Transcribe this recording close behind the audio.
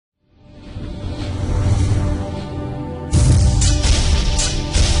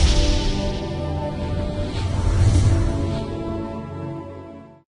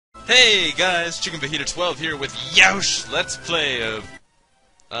Hey guys, ChickenFajita12 here with Yeousch Let's Play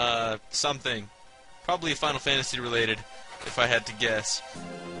of something. Probably Final Fantasy related, if I had to guess.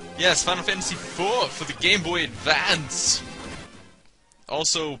 Yes, Final Fantasy IV for the Game Boy Advance.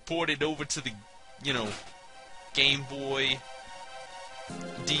 Also ported over to the, Game Boy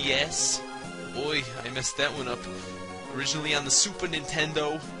DS. Boy, I messed that one up. Originally on the Super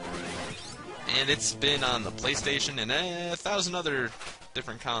Nintendo. And it's been on the PlayStation and 1,000 other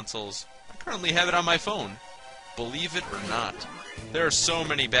different consoles. I currently have it on my phone. Believe it or not. There are so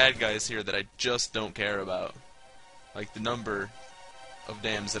many bad guys here that I just don't care about. Like the number of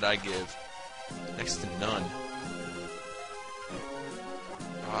dams that I give. Next to none.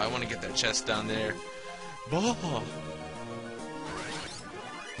 Oh, I want to get that chest down there. Oh.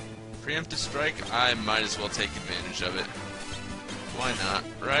 Preemptive strike? I might as well take advantage of it. Why not,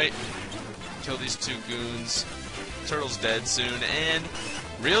 right? Kill these two goons. Turtle's dead soon, and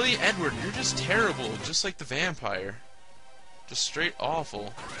really, Edward, you're just terrible, just like the vampire. Just straight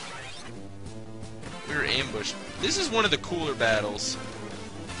awful. We were ambushed. This is one of the cooler battles,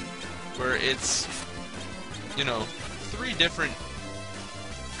 where it's, 3 different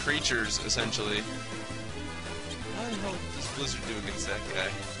creatures, essentially. How the hell does Blizzard do against that guy?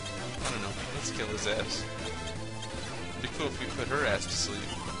 I don't know. Let's kill his ass. It'd be cool if we put her ass to sleep.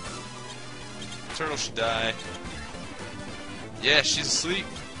 Turtle should die. Yeah, she's asleep.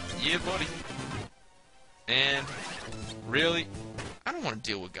 Yeah, buddy. And, really? I don't want to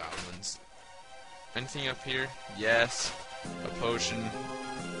deal with goblins. Anything up here? Yes. A potion.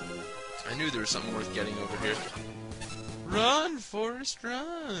 I knew there was something worth getting over here. Run, Forrest,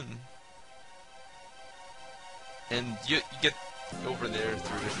 run! And you get over there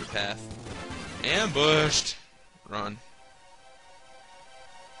through a different path. Ambushed! Run.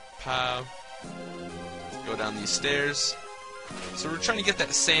 Pow. Go down these stairs. So we're trying to get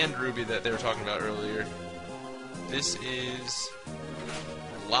that sand ruby that they were talking about earlier. This is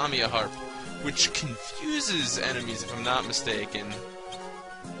Lamia Harp, which confuses enemies if I'm not mistaken,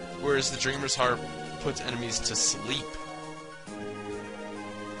 whereas the Dreamer's Harp puts enemies to sleep.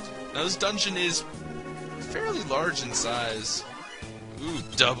 Now this dungeon is fairly large in size. Ooh,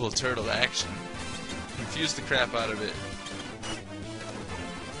 double turtle action. Confuse the crap out of it.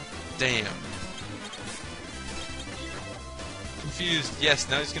 Damn. Confused. Yes,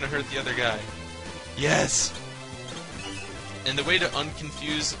 now he's gonna hurt the other guy. Yes! And the way to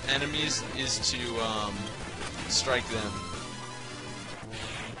unconfuse enemies is to, strike them.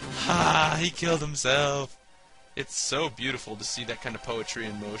 Ha! He killed himself! It's so beautiful to see that kind of poetry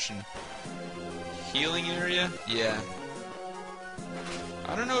in motion. Healing area? Yeah.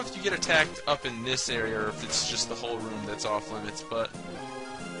 I don't know if you get attacked up in this area or if it's just the whole room that's off limits, but...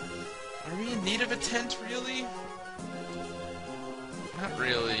 Are we in need of a tent, really? Not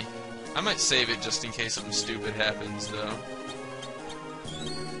really. I might save it just in case something stupid happens, though.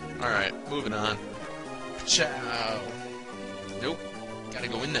 Alright, moving on. Ciao. Nope. Gotta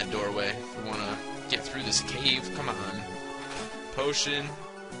go in that doorway if we wanna get through this cave. Come on. Potion.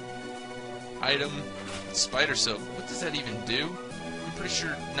 Item. Spider silk. What does that even do? I'm pretty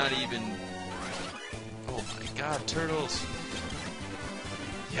sure not even... Oh my god, turtles.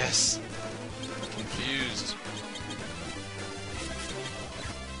 Yes. Confused.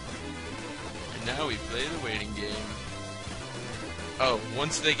 And now we play the waiting game. Oh,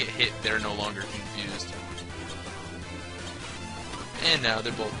 once they get hit, they're no longer confused. And now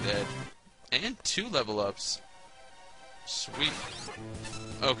they're both dead. And 2 level ups. Sweet.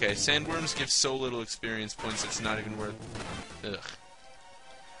 Okay, sandworms give so little experience points it's not even worth... Ugh.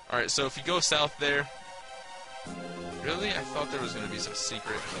 Alright, so if you go south there... Really? I thought there was going to be some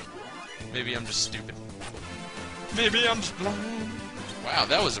secret. Maybe I'm just stupid. Maybe I'm just blind. Wow,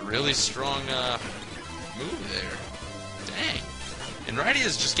 that was a really strong move there. Dang. And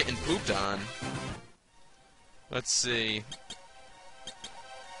Rydia's just getting pooped on. Let's see.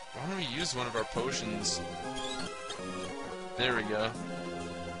 Why don't we use one of our potions? There we go.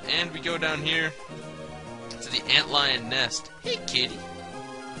 And we go down here to the Antlion nest. Hey, kitty.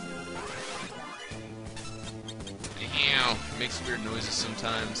 Ow. It makes weird noises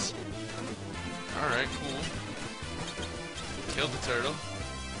sometimes. Alright, cool. Killed the turtle.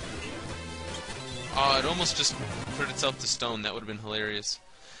 Oh, it almost just put itself to stone. That would have been hilarious.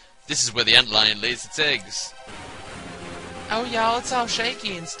 This is where the Antlion lays its eggs. Oh, y'all, it's all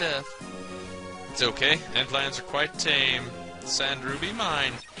shaky and stuff. It's okay. Antlions are quite tame. Sand ruby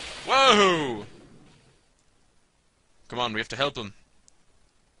mine. Whoa! Come on, we have to help him.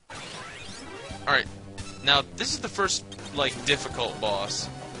 Alright. Now, this is the first, difficult boss.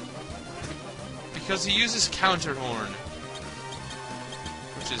 Because he uses Counterhorn.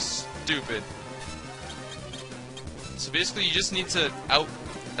 which is stupid. So basically, you just need to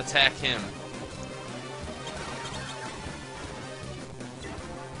out-attack him.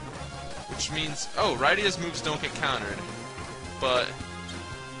 Which means... Oh, Rydia's moves don't get countered. But...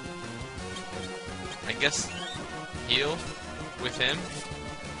 I guess... heal with him?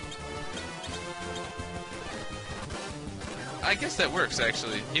 I guess that works,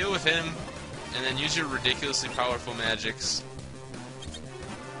 actually. Heal with him, and then use your ridiculously powerful magics.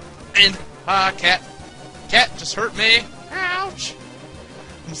 And... cat! Cat just hurt me! Ouch!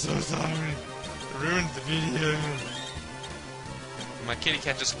 I'm so sorry. I ruined the video. My kitty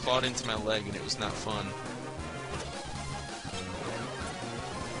cat just clawed into my leg, and it was not fun.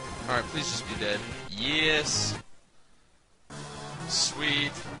 Alright, please just be dead. Yes!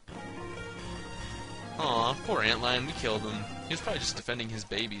 Sweet. Aw, poor Antlion, we killed him. He was probably just defending his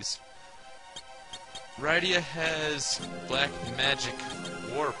babies. Rydia has black magic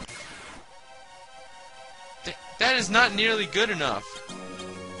warp. That is not nearly good enough.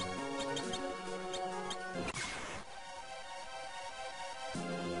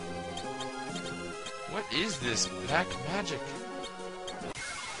 What is this black magic?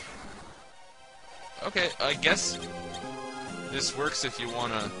 Okay, I guess this works if you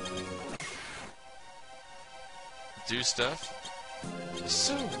wanna do stuff. It's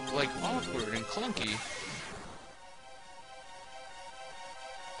so, like, awkward and clunky.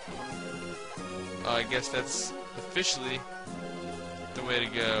 I guess that's officially the way to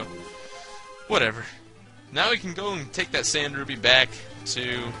go. Whatever. Now we can go and take that sand ruby back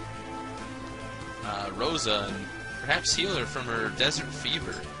to Rosa and perhaps heal her from her desert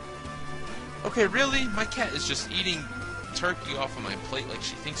fever. Okay, really? My cat is just eating turkey off of my plate like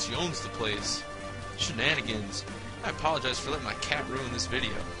she thinks she owns the place. Shenanigans. I apologize for letting my cat ruin this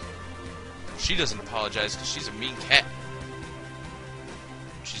video. She doesn't apologize because she's a mean cat.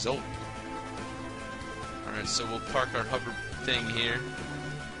 She's old. Alright, so we'll park our hover thing here.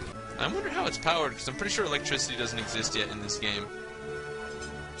 I wonder how it's powered, because I'm pretty sure electricity doesn't exist yet in this game.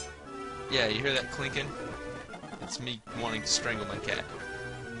 Yeah, you hear that clinking? It's me wanting to strangle my cat.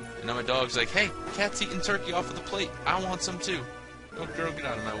 And now my dog's like, hey, cat's eating turkey off of the plate. I want some too. Oh, girl, get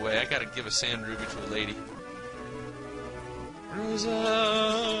out of my way. I gotta give a sand ruby to a lady.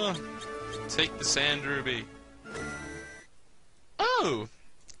 Rosa! Take the sand ruby. Oh!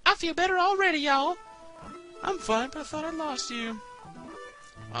 I feel better already, y'all. I'm fine, but I thought I lost you.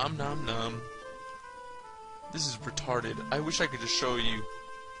 Nom nom. This is retarded. I wish I could just show you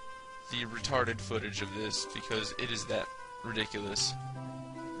the retarded footage of this, because it is that ridiculous.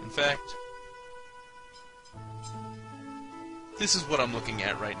 In fact, this is what I'm looking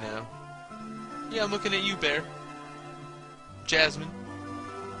at right now. Yeah, I'm looking at you, Bear. Jasmine.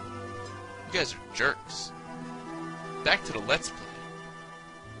 You guys are jerks. Back to the Let's Play.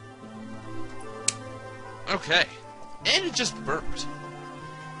 Okay. And it just burped.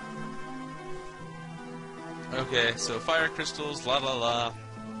 Okay, so fire crystals, la la la.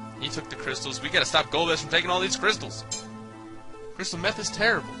 He took the crystals. We gotta stop Golbez from taking all these crystals. Crystal meth is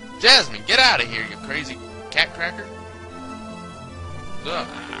terrible. Jasmine, get out of here, you crazy cat cracker. Ugh.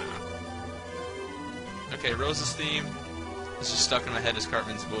 Okay, Rosa's theme is just stuck in my head as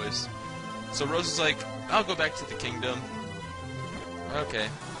Cartman's voice. So Rosa's like, I'll go back to the kingdom. Okay.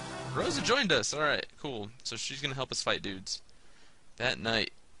 Rosa joined us. Alright, cool. So she's gonna help us fight dudes. That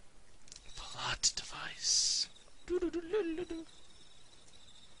night. Plot device.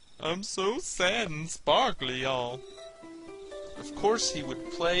 I'm so sad and sparkly, y'all. Of course he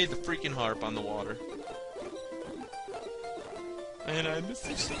would play the freaking harp on the water. And I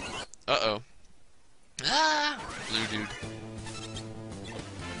miss you. Uh-oh. Ah! Blue dude.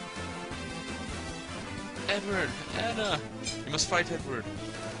 Edward! Anna! You must fight Edward.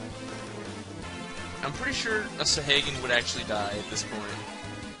 I'm pretty sure a Sahagan would actually die at this point.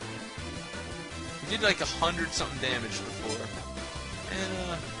 He did like 100-something damage before.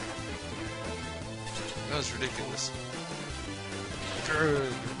 And, that was ridiculous.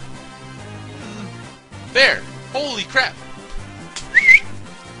 There! Holy crap!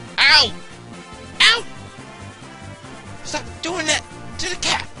 Ow! Ow! Stop doing that to the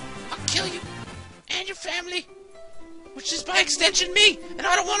cat! I'll kill you! And your family! Which is by extension me! And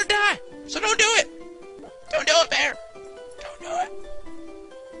I don't want to die! So don't do it! Don't do it, Bear! Don't do it!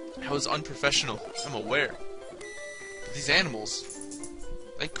 That was unprofessional. I'm aware. But these animals,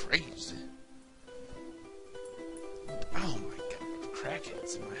 they crazy. Oh my god,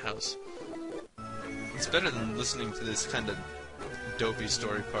 crackheads in my house. It's better than listening to this kind of dopey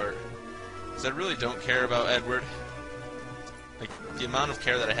story part. Because I really don't care about Edward. Like, the amount of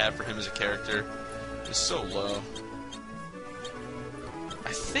care that I have for him as a character is so low. I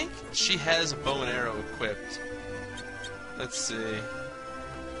I think she has a bow and arrow equipped. Let's see.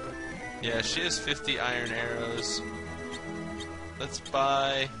 Yeah, she has 50 iron arrows. Let's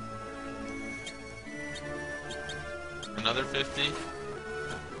buy another 50.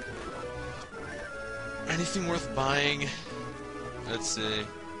 Anything worth buying? Let's see.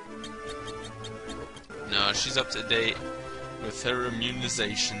 No, she's up to date with her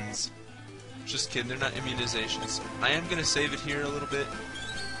immunizations. Just kidding, they're not immunizations. I am going to save it here a little bit.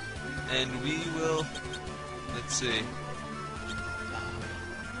 And we will... Let's see.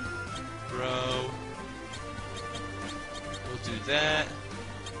 Bro. We'll do that.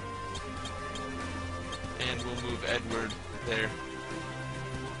 And we'll move Edward there.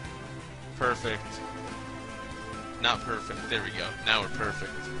 Perfect. Not perfect. There we go. Now we're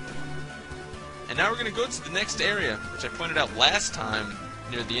perfect. And now we're going to go to the next area, which I pointed out last time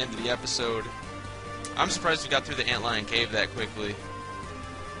near the end of the episode. I'm surprised we got through the Antlion cave that quickly.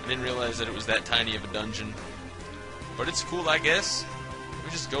 I didn't realize that it was that tiny of a dungeon. But it's cool, I guess.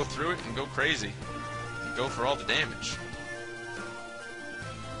 We just go through it and go crazy. And go for all the damage.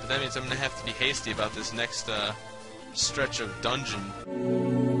 But that means I'm going to have to be hasty about this next stretch of dungeon.